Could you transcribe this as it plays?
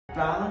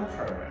BALAC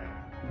program,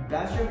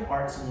 Bachelor of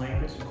Arts in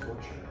Language and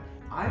Culture.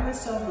 I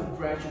myself have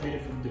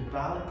graduated from the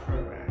BALAC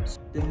programs.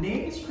 The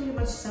name is pretty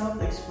much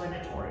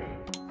self-explanatory.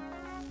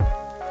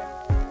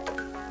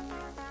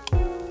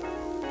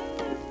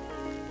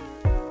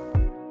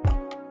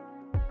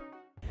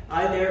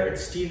 Hi there,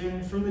 it's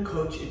Steven from the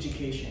Coach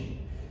Education.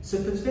 So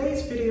for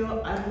today's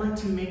video, I'd like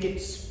to make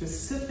it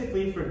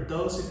specifically for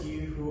those of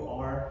you who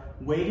are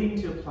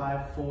waiting to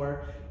apply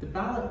for the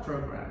BALAC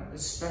program,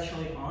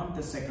 especially on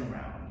the second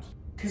round.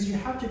 Because you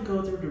have to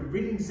go through the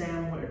written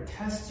exam where it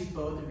tests you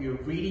both of your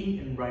reading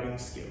and writing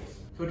skills.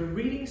 For the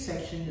reading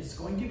section, it's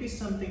going to be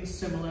something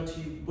similar to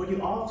what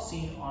you all have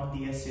seen on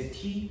the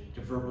SAT,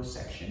 the verbal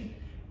section,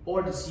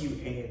 or the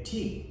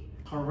CUAT.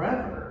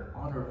 However,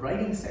 on the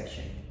writing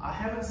section, I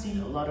haven't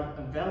seen a lot of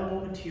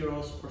available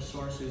materials or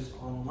sources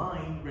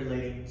online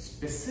relating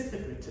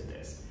specifically to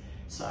this.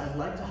 So I'd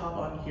like to hop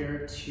on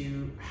here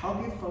to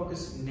help you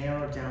focus and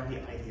narrow down the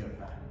idea of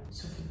that.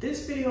 So for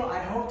this video, I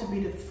hope to be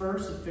the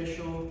first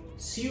official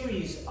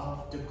series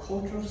of the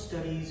cultural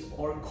studies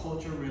or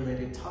culture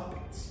related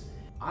topics.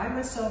 I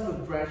myself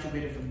have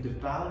graduated from the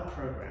BALAC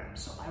program,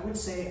 so I would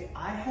say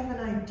I have an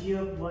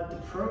idea of what the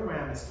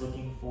program is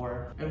looking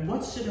for and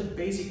what sort of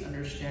basic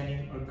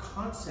understanding or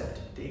concept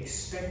they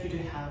expect you to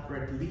have or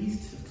at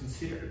least have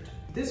considered.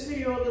 This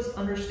video, let's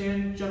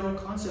understand the general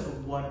concept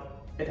of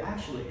what it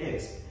actually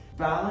is.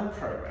 BALAC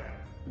program,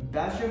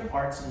 Bachelor of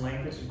Arts in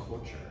Language and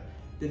Culture.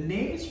 The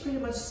name is pretty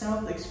much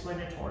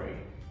self-explanatory.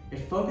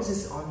 It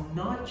focuses on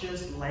not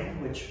just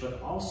language,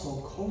 but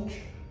also culture.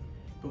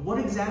 But what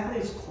exactly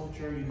is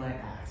culture, you might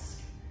ask?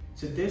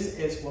 So this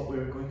is what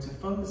we're going to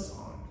focus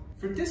on.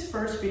 For this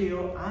first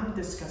video, I'm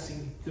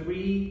discussing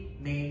three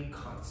main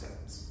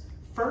concepts.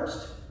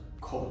 First,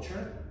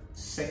 culture.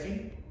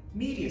 Second,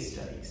 media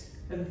studies.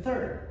 And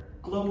third,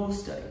 global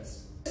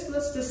studies.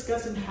 Let's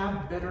discuss and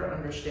have better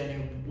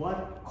understanding of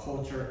what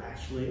culture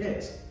actually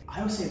is.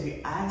 I would say if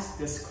you ask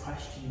these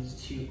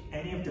questions to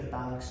any of the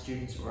BALAC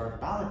students or a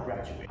BALAC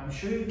graduate, I'm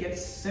sure you get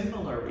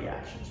similar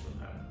reactions from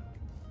them.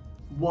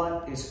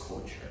 What is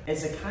culture?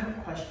 It's the kind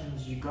of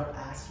questions you got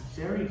asked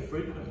very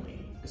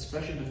frequently,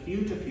 especially in the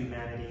field of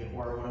humanity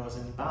or when I was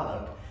in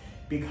BALAC,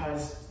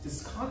 because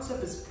this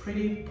concept is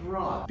pretty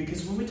broad.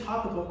 Because when we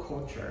talk about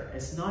culture,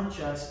 it's not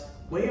just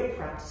way of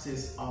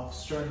practices of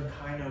certain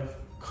kind of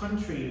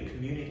country or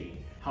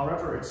community.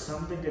 However, it's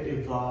something that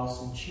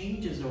evolves and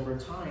changes over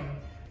time.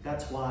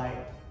 That's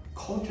why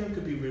culture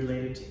could be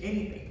related to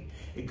anything.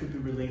 It could be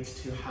related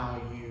to how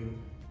you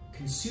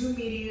consume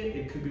media,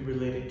 it could be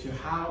related to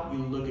how you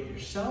look at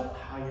yourself,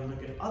 how you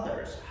look at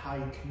others, how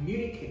you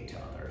communicate to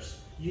others.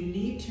 You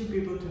need to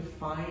be able to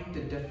find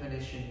the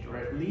definition, or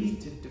at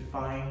least to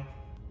define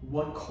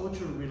what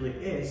culture really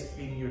is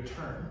in your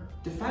term.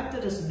 The fact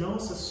that there's no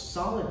such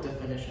solid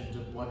definitions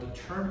of what the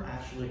term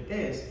actually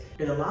is,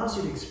 it allows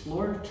you to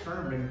explore the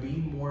term and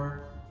be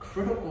more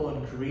critical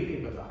and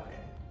creative about it.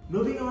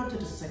 Moving on to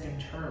the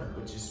second term,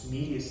 which is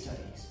media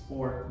studies,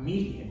 or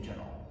media in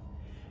general.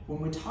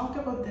 When we talk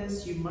about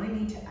this, you might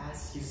need to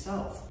ask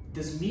yourself,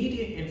 does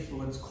media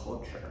influence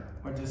culture,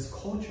 or does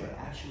culture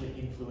actually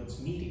influence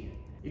media?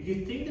 If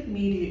you think that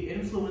media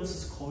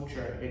influences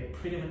culture, it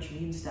pretty much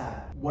means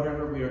that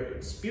whatever we are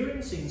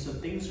experiencing, so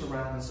things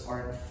around us,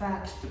 are in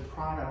fact the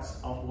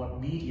products of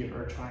what media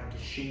are trying to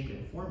shape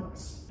and form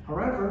us.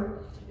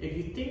 However, if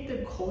you think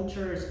that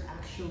culture is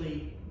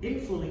actually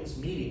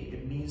influencing media,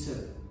 it means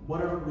that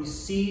whatever we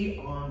see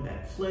on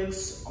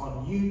Netflix,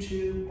 on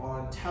YouTube,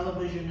 on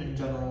television in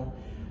general,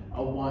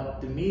 are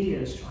what the media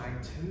is trying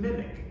to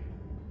mimic,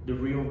 the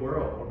real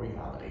world or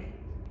reality.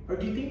 Or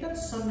do you think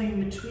that's something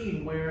in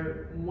between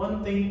where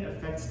one thing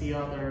affects the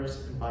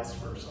others and vice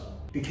versa?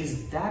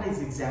 Because that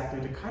is exactly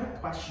the kind of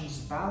questions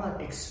BALAC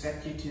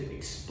expect you to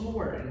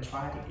explore and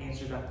try to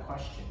answer that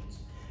questions.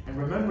 And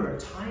remember,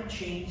 time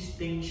changed,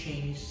 things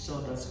changed,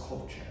 so does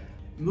culture.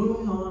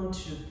 Moving on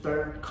to the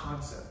third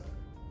concept,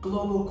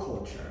 global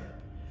culture.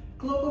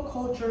 Global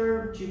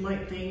culture, you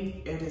might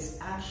think it is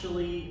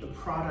actually a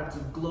product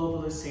of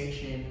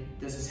globalization.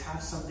 Does this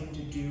have something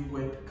to do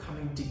with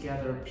coming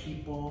together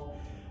people?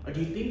 Or do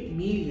you think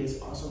media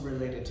is also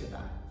related to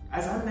that?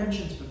 As I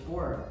mentioned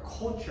before,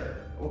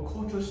 culture or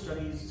cultural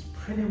studies is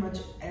pretty much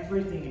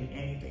everything and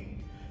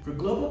anything. For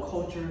global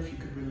culture, if you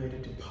could relate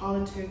it to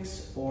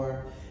politics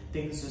or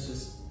things such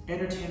as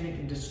entertainment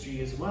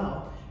industry as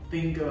well,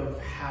 think of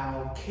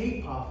how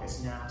K-pop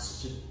is now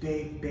such a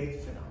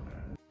big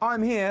phenomenon.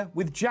 I'm here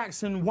with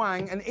Jackson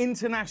Wang, an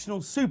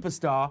international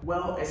superstar.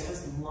 Well, it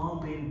has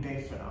long been a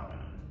big phenomenon,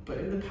 but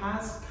in the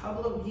past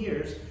couple of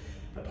years,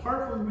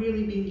 apart from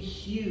really being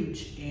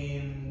huge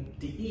in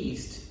the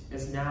East,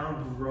 is now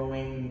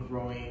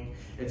growing.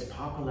 Its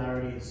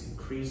popularity is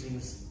increasing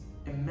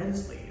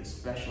immensely,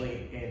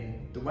 especially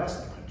in the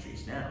Western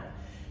countries now.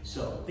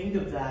 So think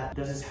of that.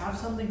 Does this have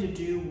something to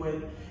do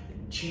with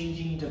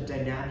changing the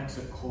dynamics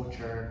of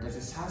culture? Does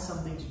this have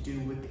something to do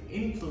with the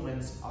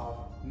influence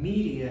of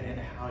media and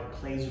how it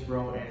plays a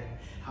role in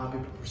how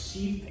people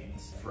perceive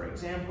things? For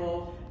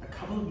example, a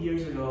couple of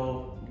years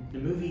ago, the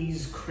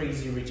movie's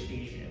Crazy Rich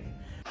Asian.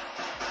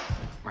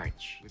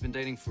 March. We've been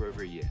dating for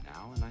over a year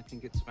now, and I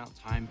think it's about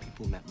time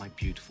people met my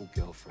beautiful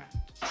girlfriend.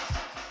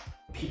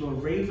 People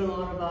rave a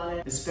lot about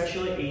it,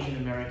 especially Asian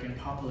American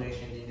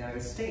population in the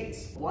United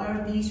States. Why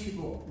are these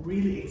people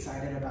really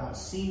excited about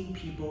seeing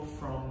people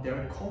from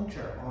their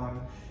culture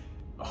on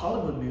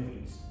Hollywood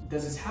movies?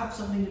 Does this have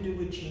something to do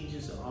with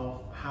changes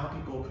of how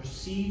people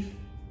perceive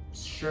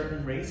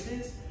certain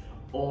races?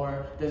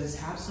 Or does this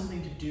have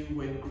something to do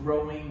with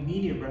growing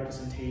media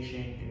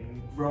representation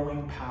and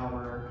growing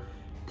power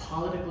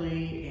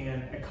politically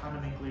and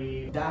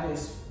economically? That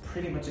is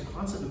pretty much a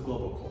concept of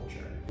global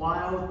culture.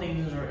 While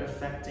things are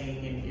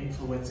affecting and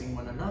influencing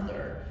one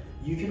another,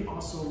 you can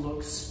also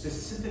look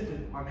specifically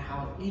on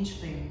how each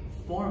thing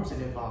forms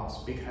and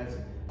evolves, because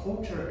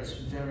culture is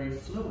very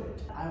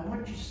fluid. I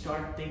want you to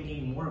start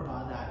thinking more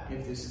about that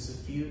if this is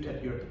a field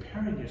that you're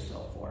preparing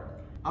yourself for.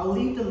 I'll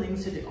leave the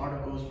links to the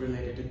articles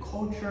related to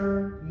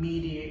culture,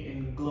 media,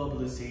 and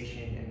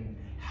globalization and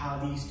how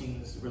these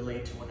things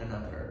relate to one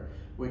another,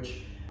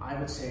 which I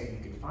would say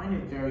you could find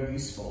it very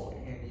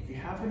useful. And if you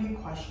have any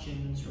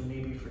questions, or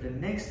maybe for the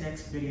next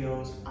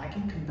videos, I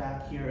can come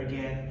back here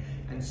again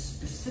and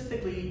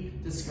specifically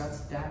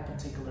discuss that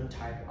particular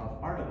type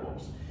of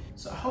articles.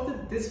 So I hope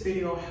that this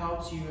video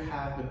helps you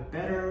have a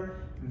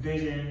better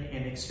vision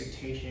and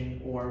expectation,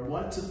 or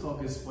what to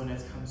focus when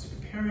it comes to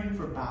preparing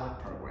for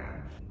BALAC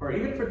program, or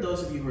even for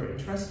those of you who are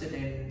interested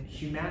in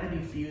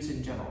humanity fields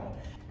in general.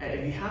 And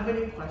if you have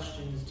any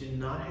questions, do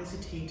not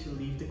hesitate to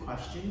leave the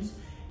questions,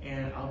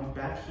 and I'll be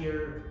back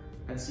here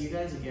and see you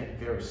guys again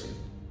very soon.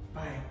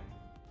 Bye.